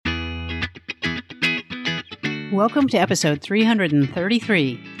Welcome to episode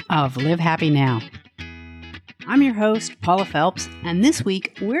 333 of Live Happy Now. I'm your host, Paula Phelps, and this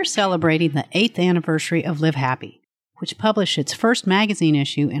week we're celebrating the 8th anniversary of Live Happy, which published its first magazine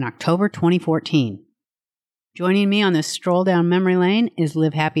issue in October 2014. Joining me on this stroll down memory lane is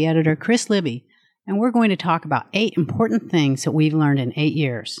Live Happy editor Chris Libby, and we're going to talk about 8 important things that we've learned in 8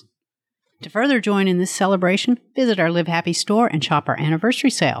 years. To further join in this celebration, visit our Live Happy store and shop our anniversary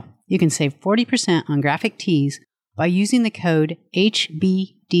sale. You can save 40% on graphic tees by using the code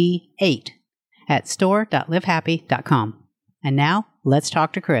HBD8 at store.livehappy.com. And now, let's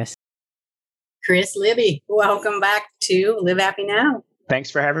talk to Chris. Chris Libby, welcome back to Live Happy Now.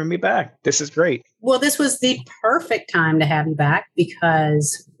 Thanks for having me back. This is great. Well, this was the perfect time to have you back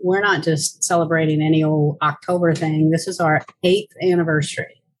because we're not just celebrating any old October thing. This is our 8th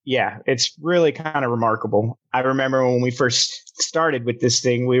anniversary. Yeah, it's really kind of remarkable. I remember when we first started with this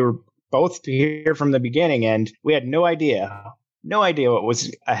thing, we were both here from the beginning and we had no idea what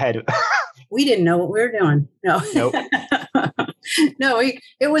was ahead. We didn't know what we were doing. No. Nope. No,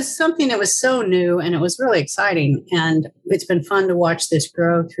 it was something that was so new and it was really exciting. And it's been fun to watch this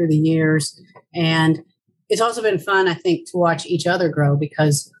grow through the years. And it's also been fun, I think, to watch each other grow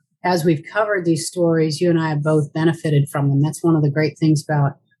because as we've covered these stories, you and I have both benefited from them. That's one of the great things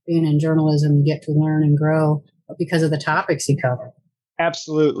about being in journalism. You get to learn and grow because of the topics you cover.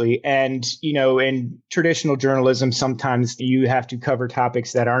 Absolutely. And, in traditional journalism, sometimes you have to cover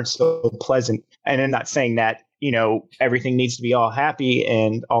topics that aren't so pleasant. And I'm not saying that, everything needs to be all happy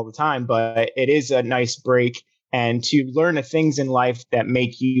and all the time, but it is a nice break and to learn the things in life that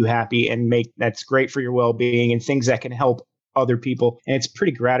make you happy and that's great for your well-being and things that can help other people. And it's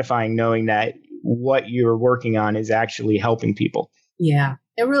pretty gratifying knowing that what you're working on is actually helping people. Yeah,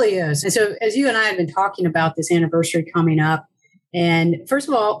 it really is. And so as you and I have been talking about this anniversary coming up, and first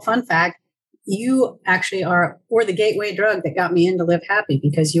of all, fun fact, you actually were the gateway drug that got me into Live Happy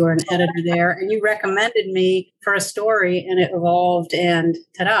because you were an editor there and you recommended me for a story and it evolved and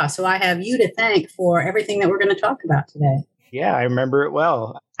ta-da. So I have you to thank for everything that we're going to talk about today. Yeah, I remember it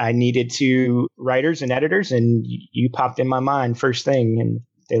well. I needed 2 writers and editors and you popped in my mind first thing and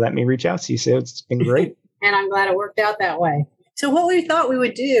they let me reach out to you. So it's been great. And I'm glad it worked out that way. So what we thought we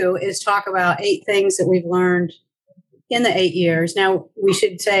would do is talk about 8 things that we've learned in the 8 years. Now, we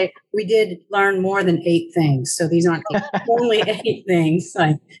should say we did learn more than 8 things. So these aren't only 8 things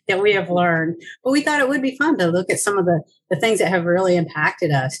that we have learned. But we thought it would be fun to look at some of the things that have really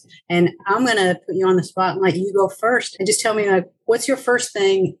impacted us. And I'm going to put you on the spot and let you go first. And just tell me, what's your first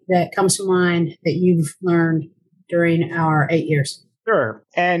thing that comes to mind that you've learned during our 8 years? Sure.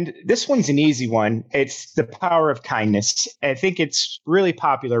 And this one's an easy one. It's the power of kindness. I think it's really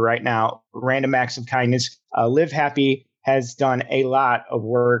popular right now. Random acts of kindness. Live Happy has done a lot of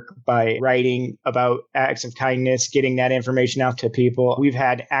work by writing about acts of kindness, getting that information out to people. We've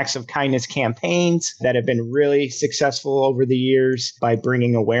had acts of kindness campaigns that have been really successful over the years by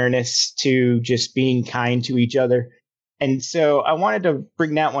bringing awareness to just being kind to each other. And so I wanted to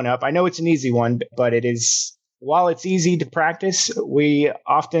bring that one up. I know it's an easy one, but it is. While it's easy to practice, we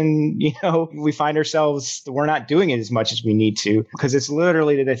often, we find ourselves, we're not doing it as much as we need to because it's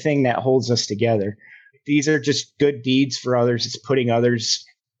literally the thing that holds us together. These are just good deeds for others. It's putting others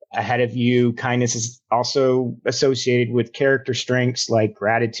ahead of you. Kindness is also associated with character strengths like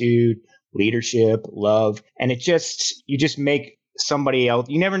gratitude, leadership, love. And you just make somebody else,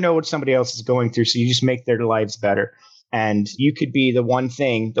 you never know what somebody else is going through. So you just make their lives better. And you could be the one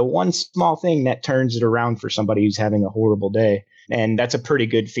small thing that turns it around for somebody who's having a horrible day. And that's a pretty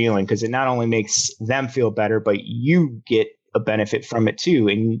good feeling because it not only makes them feel better, but you get a benefit from it too.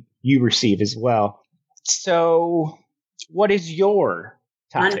 And you receive as well. So what is your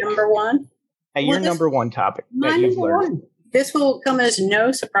topic? My number one? Number one topic that you've learned. This will come as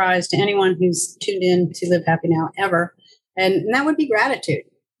no surprise to anyone who's tuned in to Live Happy Now ever. And that would be gratitude.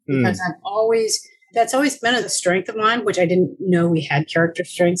 Because that's always been a strength of mine, which I didn't know we had character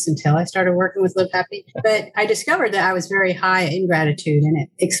strengths until I started working with Live Happy. But I discovered that I was very high in gratitude, and it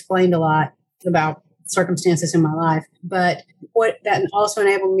explained a lot about circumstances in my life. But what that also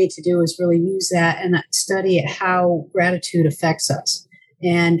enabled me to do is really use that and study how gratitude affects us.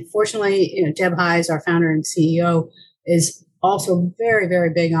 And fortunately, Deb Hyes, our founder and CEO, is also very, very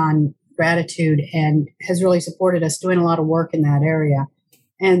big on gratitude and has really supported us doing a lot of work in that area.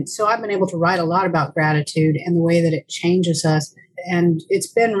 And so I've been able to write a lot about gratitude and the way that it changes us. And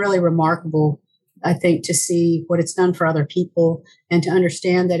it's been really remarkable, I think, to see what it's done for other people and to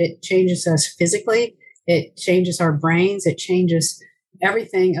understand that it changes us physically. It changes our brains. It changes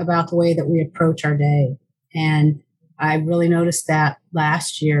everything about the way that we approach our day. And I really noticed that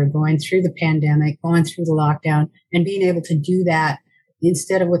last year, going through the pandemic, going through the lockdown, and being able to do that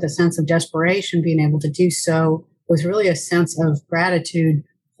instead of with a sense of desperation, being able to do so with really a sense of gratitude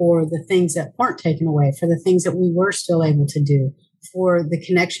for the things that weren't taken away, for the things that we were still able to do, for the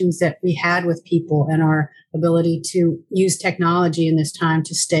connections that we had with people and our ability to use technology in this time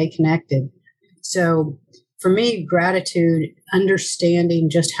to stay connected. So for me, gratitude, understanding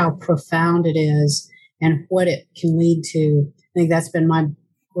just how profound it is and what it can lead to, I think that's been my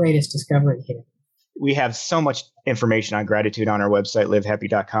greatest discovery here. We have so much information on gratitude on our website,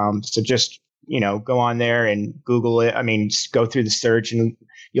 livehappy.com. So just, go on there and Google it. I mean, just go through the search and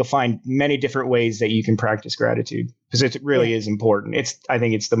you'll find many different ways that you can practice gratitude because it really is important. I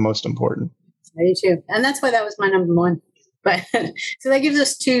think it's the most important. I do too. And that's why that was my number one. But so that gives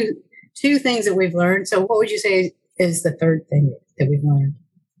us two things that we've learned. So what would you say is the third thing that we've learned?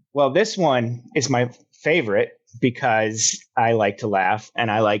 Well, this one is my favorite because I like to laugh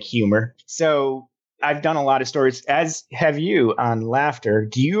and I like humor. So I've done a lot of stories, as have you, on laughter.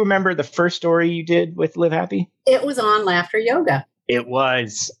 Do you remember the first story you did with Live Happy? It was on laughter yoga. It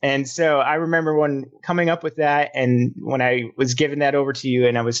was. And so I remember when coming up with that and when I was giving that over to you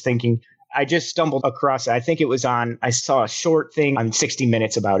and I was thinking, I just stumbled across it. I think it was I saw a short thing on 60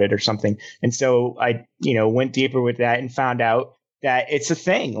 Minutes about it or something. And so I, went deeper with that and found out that it's a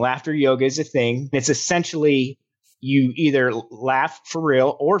thing. Laughter yoga is a thing. It's essentially you either laugh for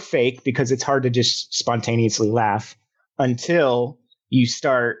real or fake because it's hard to just spontaneously laugh until you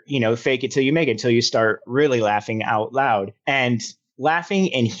start, fake it till you make it, till you start really laughing out loud. And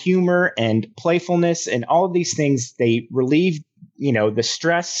laughing and humor and playfulness and all of these things, they relieve, the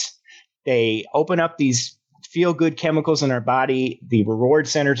stress. They open up these feel-good chemicals in our body, the reward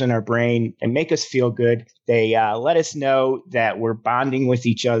centers in our brain, and make us feel good. They let us know that we're bonding with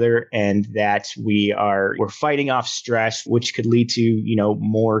each other and that we're fighting off stress, which could lead to,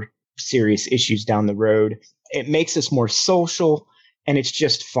 more serious issues down the road. It makes us more social, and it's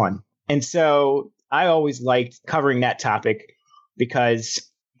just fun. And so I always liked covering that topic because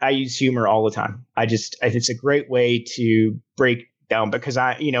I use humor all the time. It's a great way to break down because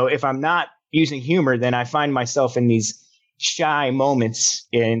if I'm not using humor, then I find myself in these shy moments.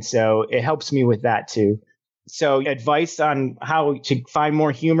 And so it helps me with that too. So advice on how to find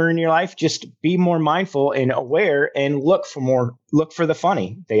more humor in your life, just be more mindful and aware and look for the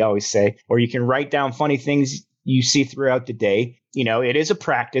funny, they always say, or you can write down funny things you see throughout the day. It is a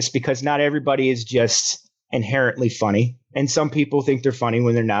practice because not everybody is just inherently funny. And some people think they're funny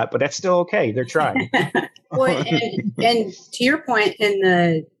when they're not, but that's still okay. They're trying. Well, and to your point in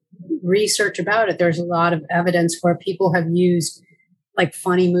the research about it, there's a lot of evidence where people have used like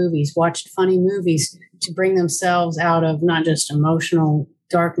watched funny movies to bring themselves out of not just emotional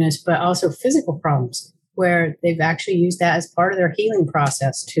darkness, but also physical problems, where they've actually used that as part of their healing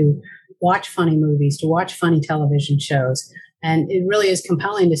process to watch funny movies, to watch funny television shows. And it really is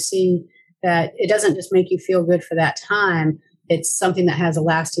compelling to see that it doesn't just make you feel good for that time. It's something that has a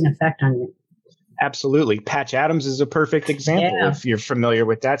lasting effect on you. Absolutely. Patch Adams is a perfect example. Yeah. If you're familiar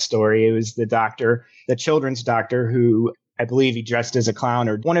with that story, it was the children's doctor who I believe he dressed as a clown,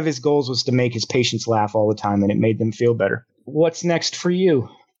 or one of his goals was to make his patients laugh all the time, and it made them feel better. What's next for you?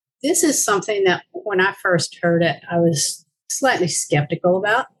 This is something that when I first heard it, I was slightly skeptical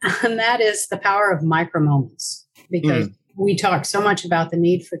about, and that is the power of micro moments, because we talk so much about the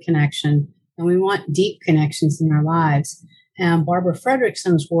need for connection, and we want deep connections in our lives. And Barbara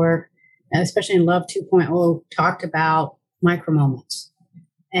Fredrickson's work, especially in Love 2.0, talked about micro moments.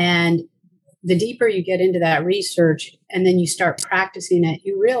 And the deeper you get into that research and then you start practicing it,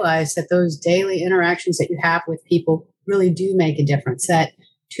 you realize that those daily interactions that you have with people really do make a difference. That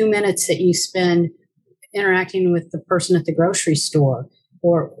 2 minutes that you spend interacting with the person at the grocery store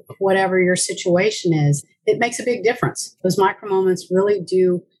or whatever your situation is, it makes a big difference. Those micro moments really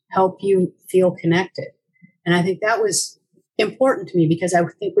do help you feel connected. And I think that was important to me because I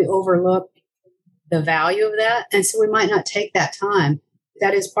think we overlook the value of that. And so we might not take that time.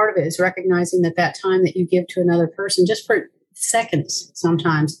 That is part of it, is recognizing that time that you give to another person just for seconds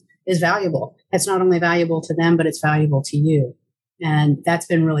sometimes is valuable. It's not only valuable to them, but it's valuable to you. And that's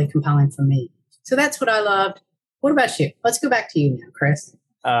been really compelling for me. So that's what I loved. What about you? Let's go back to you now, Chris.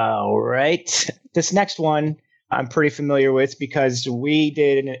 All right. This next one I'm pretty familiar with because we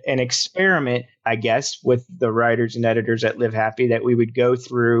did an experiment, I guess, with the writers and editors at Live Happy, that we would go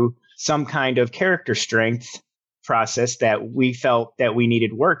through some kind of character strength process that we felt that we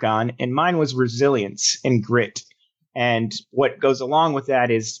needed work on. And mine was resilience and grit. And what goes along with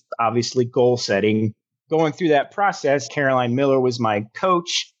that is obviously goal setting. Going through that process, Caroline Miller was my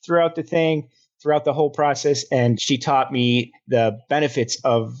coach throughout the thing. throughout the whole process. And she taught me the benefits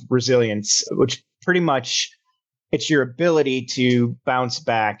of resilience, which pretty much it's your ability to bounce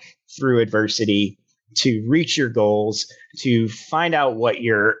back through adversity, to reach your goals, to find out what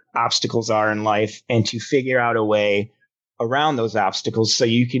your obstacles are in life, and to figure out a way around those obstacles so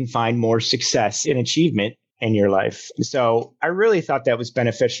you can find more success and achievement in your life. So I really thought that was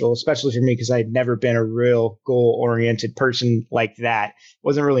beneficial, especially for me, because I had never been a real goal-oriented person like that.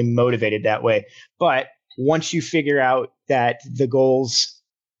 Wasn't really motivated that way. But once you figure out that the goals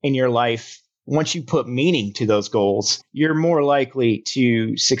in your life, once you put meaning to those goals, you're more likely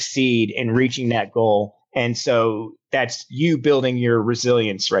to succeed in reaching that goal. And so that's you building your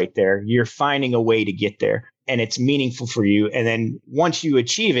resilience right there. You're finding a way to get there, and it's meaningful for you. And then once you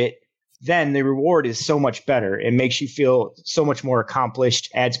achieve it, then the reward is so much better. It makes you feel so much more accomplished,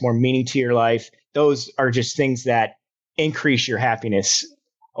 adds more meaning to your life. Those are just things that increase your happiness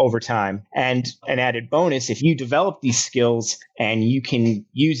over time. And an added bonus, if you develop these skills and you can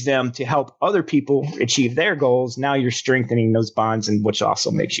use them to help other people achieve their goals, now you're strengthening those bonds, and which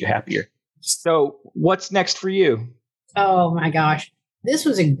also makes you happier. So what's next for you? Oh my gosh. This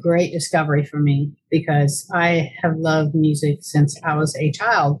was a great discovery for me because I have loved music since I was a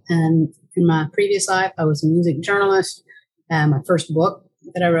child. And in my previous life, I was a music journalist. My first book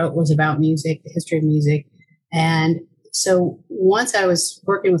that I wrote was about music, the history of music. And so once I was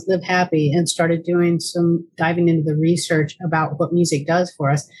working with Live Happy and started doing some diving into the research about what music does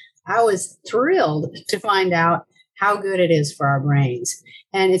for us, I was thrilled to find out how good it is for our brains.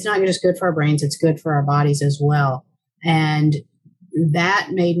 And it's not just good for our brains, it's good for our bodies as well. And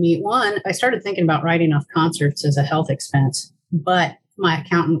that made me, I started thinking about writing off concerts as a health expense, but my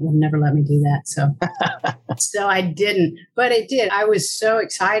accountant would never let me do that. So I didn't, but it did. I was so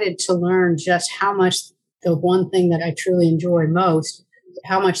excited to learn just how much the one thing that I truly enjoy most,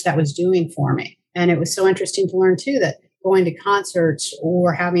 how much that was doing for me. And it was so interesting to learn too, that going to concerts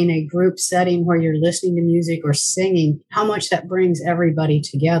or having a group setting where you're listening to music or singing, how much that brings everybody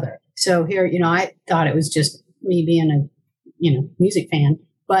together. So here, I thought it was just me being a music fan,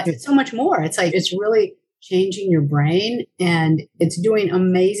 but it's so much more. It's like, it's really changing your brain, and it's doing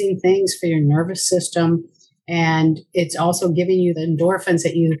amazing things for your nervous system. And it's also giving you the endorphins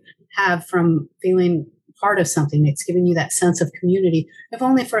that you have from feeling part of something. It's giving you that sense of community, if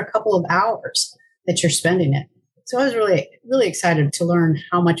only for a couple of hours that you're spending it. So I was really, really excited to learn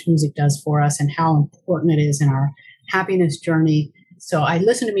how much music does for us and how important it is in our happiness journey. So I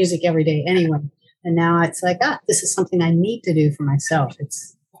listen to music every day anyway. And now it's like, this is something I need to do for myself.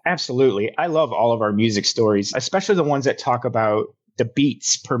 Absolutely. I love all of our music stories, especially the ones that talk about the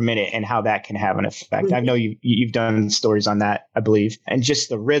beats per minute and how that can have an effect. Mm-hmm. I know you've done stories on that, I believe, and just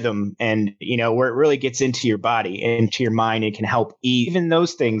the rhythm and, where it really gets into your body, into your mind, it can help ease. Even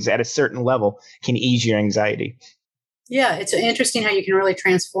those things at a certain level can ease your anxiety. Yeah, it's interesting how you can really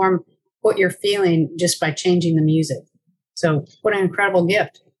transform what you're feeling just by changing the music. So what an incredible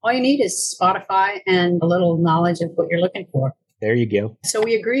gift. All you need is Spotify and a little knowledge of what you're looking for. There you go. So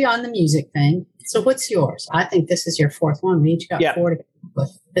we agree on the music thing. So what's yours? I think this is your fourth one. We each got 4 to go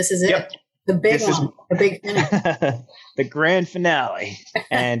with. This is it. Yep. The big one. The big finish. The grand finale.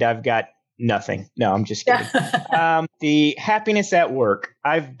 And I've got nothing. No, I'm just kidding. The happiness at work.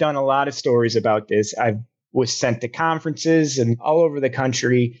 I've done a lot of stories about this. I was sent to conferences and all over the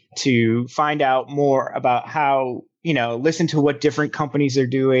country to find out more about how listen to what different companies are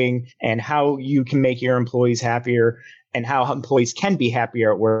doing and how you can make your employees happier and how employees can be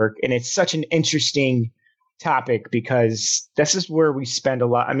happier at work. And it's such an interesting topic because this is where we spend a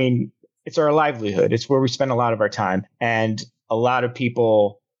lot. I mean, it's our livelihood. It's where we spend a lot of our time. And a lot of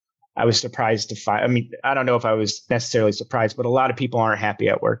people, I was surprised to find, I don't know if I was necessarily surprised, but a lot of people aren't happy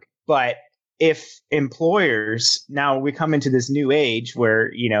at work. But if employers, now we come into this new age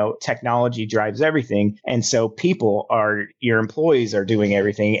where, technology drives everything. And so your employees are doing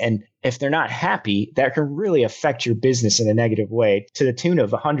everything. And if they're not happy, that can really affect your business in a negative way to the tune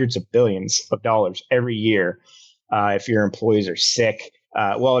of hundreds of billions of dollars every year. If your employees are sick,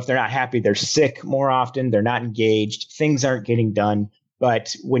 if they're not happy, they're sick more often, they're not engaged, things aren't getting done.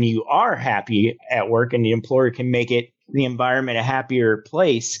 But when you are happy at work and the employer can make the environment a happier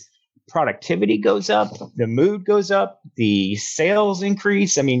place, productivity goes up, the mood goes up, the sales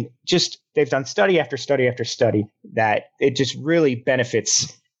increase. They've done study after study after study that it just really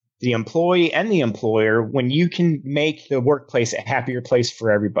benefits the employee and the employer when you can make the workplace a happier place for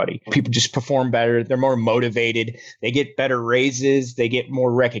everybody. People just perform better. They're more motivated. They get better raises. They get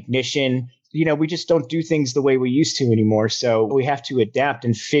more recognition. We just don't do things the way we used to anymore. So we have to adapt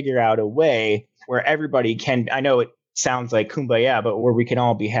and figure out a way where everybody can, I know sounds like kumbaya, but where we can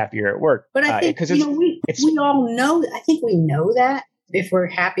all be happier at work. But I think, we all know, I think we know that if we're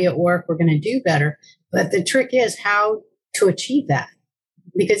happy at work, we're going to do better. But the trick is how to achieve that.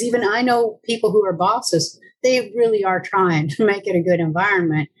 Because even I know people who are bosses, they really are trying to make it a good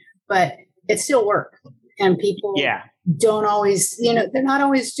environment, but it's still work. And people don't always, they're not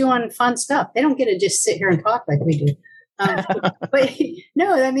always doing fun stuff. They don't get to just sit here and talk like we do. But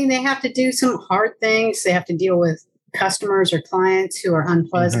no, I mean, they have to do some hard things. They have to deal with customers or clients who are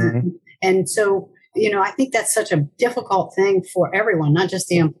unpleasant. Mm-hmm. And so, I think that's such a difficult thing for everyone, not just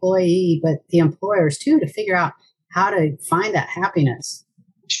the employee, but the employers too, to figure out how to find that happiness.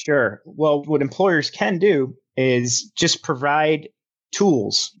 Sure. Well, what employers can do is just provide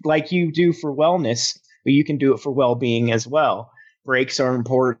tools like you do for wellness, but you can do it for well-being as well. Breaks are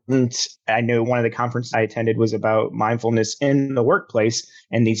important. I know one of the conferences I attended was about mindfulness in the workplace,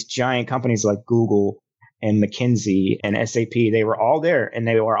 and these giant companies like Google and McKinsey and SAP, they were all there, and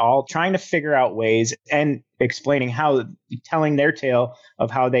they were all trying to figure out ways and explaining how, telling their tale of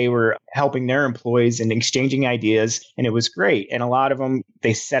how they were helping their employees and exchanging ideas. And it was great. And a lot of them,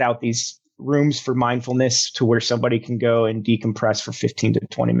 they set out these rooms for mindfulness to where somebody can go and decompress for 15 to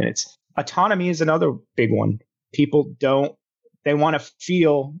 20 minutes. Autonomy is another big one. People they want to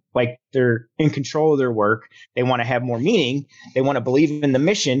feel like they're in control of their work. They want to have more meaning. They want to believe in the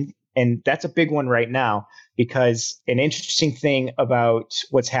mission. And that's a big one right now, because an interesting thing about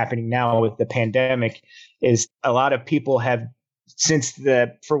what's happening now with the pandemic is a lot of people have,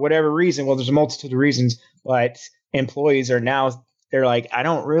 for whatever reason, well, there's a multitude of reasons, but employees are now, they're like, I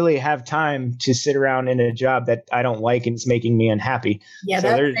don't really have time to sit around in a job that I don't like and it's making me unhappy. Yeah, so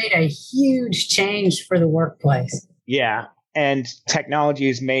that made a huge change for the workplace. Yeah. And technology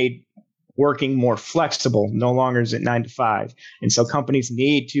has made working more flexible. No longer is it 9 to 5. And so companies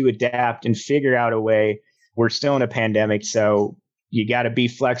need to adapt and figure out a way. We're still in a pandemic, so you got to be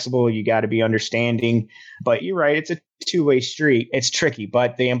flexible. You got to be understanding. But you're right. It's a two-way street. It's tricky.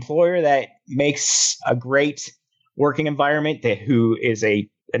 But the employer that makes a great working environment, who is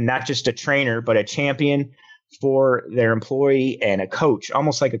not just a trainer, but a champion for their employee and a coach,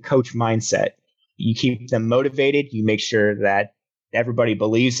 almost like a coach mindset. You keep them motivated. You make sure that everybody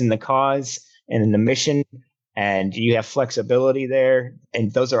believes in the cause and in the mission, and you have flexibility there.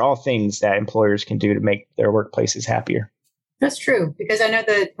 And those are all things that employers can do to make their workplaces happier. That's true, because I know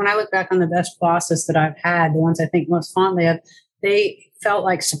that when I look back on the best bosses that I've had, the ones I think most fondly of, they felt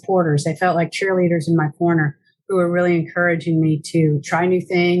like supporters. They felt like cheerleaders in my corner who were really encouraging me to try new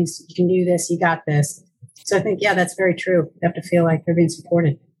things. You can do this. You got this. So I think, that's very true. They have to feel like they're being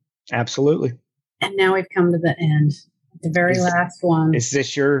supported. Absolutely. And now we've come to the end. The very last one. Is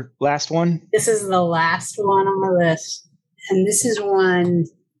this your last one? This is the last one on the list. And this is one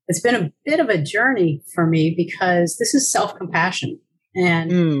that's been a bit of a journey for me, because this is self-compassion.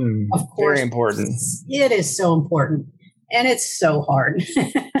 And of course, very important. It is so important. And it's so hard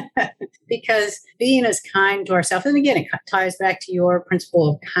because being as kind to ourselves, and again, it ties back to your principle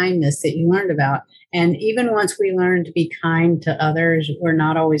of kindness that you learned about. And even once we learn to be kind to others, we're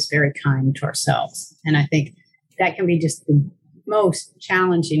not always very kind to ourselves. And I think that can be just the most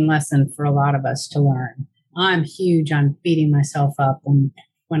challenging lesson for a lot of us to learn. I'm huge on beating myself up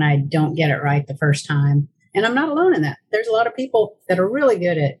when I don't get it right the first time. And I'm not alone in that. There's a lot of people that are really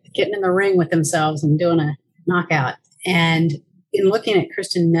good at getting in the ring with themselves and doing a knockout. And in looking at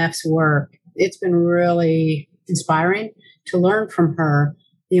Kristin Neff's work, it's been really inspiring to learn from her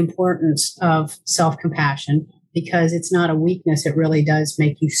the importance of self-compassion, because it's not a weakness. It really does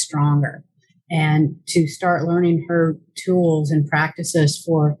make you stronger. And to start learning her tools and practices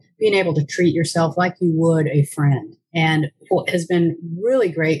for being able to treat yourself like you would a friend. And what has been really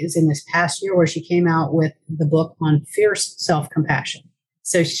great is in this past year where she came out with the book on fierce self-compassion.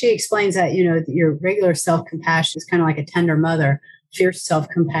 So she explains that, your regular self-compassion is kind of like a tender mother. Fierce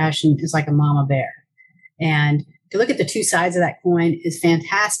self-compassion is like a mama bear. And to look at the two sides of that coin is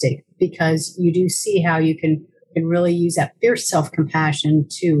fantastic, because you do see how you can really use that fierce self-compassion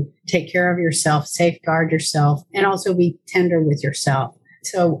to take care of yourself, safeguard yourself, and also be tender with yourself.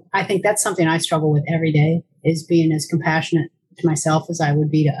 So I think that's something I struggle with every day, is being as compassionate to myself as I would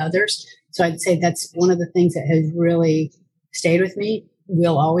be to others. So I'd say that's one of the things that has really stayed with me,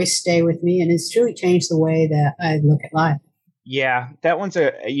 will always stay with me, and has truly changed the way that I look at life. Yeah, that one's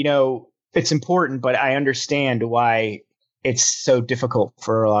it's important, but I understand why it's so difficult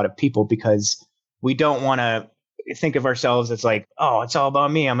for a lot of people, because we don't want to think of ourselves as like, oh, it's all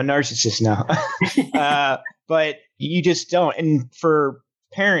about me. I'm a narcissist now. But you just don't. And for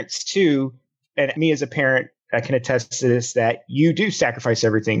parents too, and me as a parent, I can attest to this, that you do sacrifice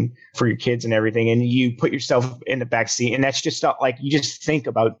everything for your kids and everything, and you put yourself in the back seat. And that's just not like you just think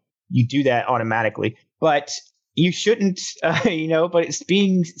about, you do that automatically. But you shouldn't, but it's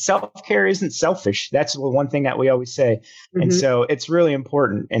being self-care isn't selfish. That's the one thing that we always say. Mm-hmm. And so it's really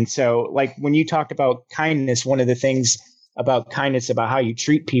important. And so like when you talked about kindness, one of the things about kindness, about how you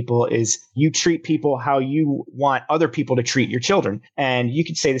treat people, is you treat people how you want other people to treat your children. And you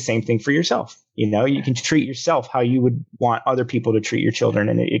can say the same thing for yourself. You can treat yourself how you would want other people to treat your children.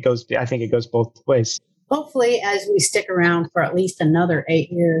 And I think it goes both ways. Hopefully, as we stick around for at least another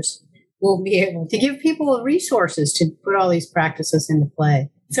 8 years, we'll be able to give people the resources to put all these practices into play.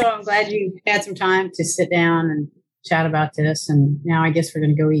 So I'm glad you had some time to sit down and chat about this. And now I guess we're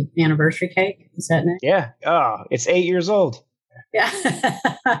going to go eat anniversary cake. Is that next? Yeah. Oh, it's 8 years old. Yeah.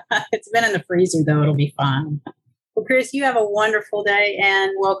 It's been in the freezer, though. It'll be fine. Well, Chris, you have a wonderful day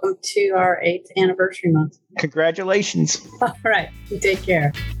and welcome to our 8th anniversary month. Congratulations. All right. You take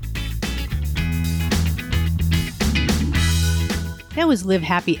care. That was Live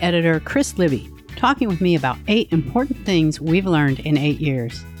Happy editor Chris Libby talking with me about 8 important things we've learned in 8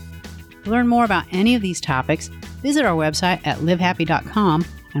 years. To learn more about any of these topics, visit our website at livehappy.com,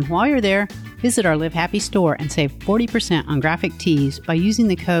 and while you're there, visit our Live Happy store and save 40% on graphic tees by using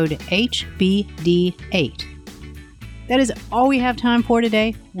the code HBD8. That is all we have time for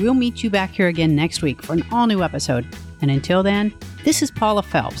today. We'll meet you back here again next week for an all-new episode. And until then, this is Paula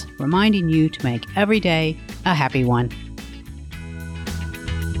Phelps reminding you to make every day a happy one.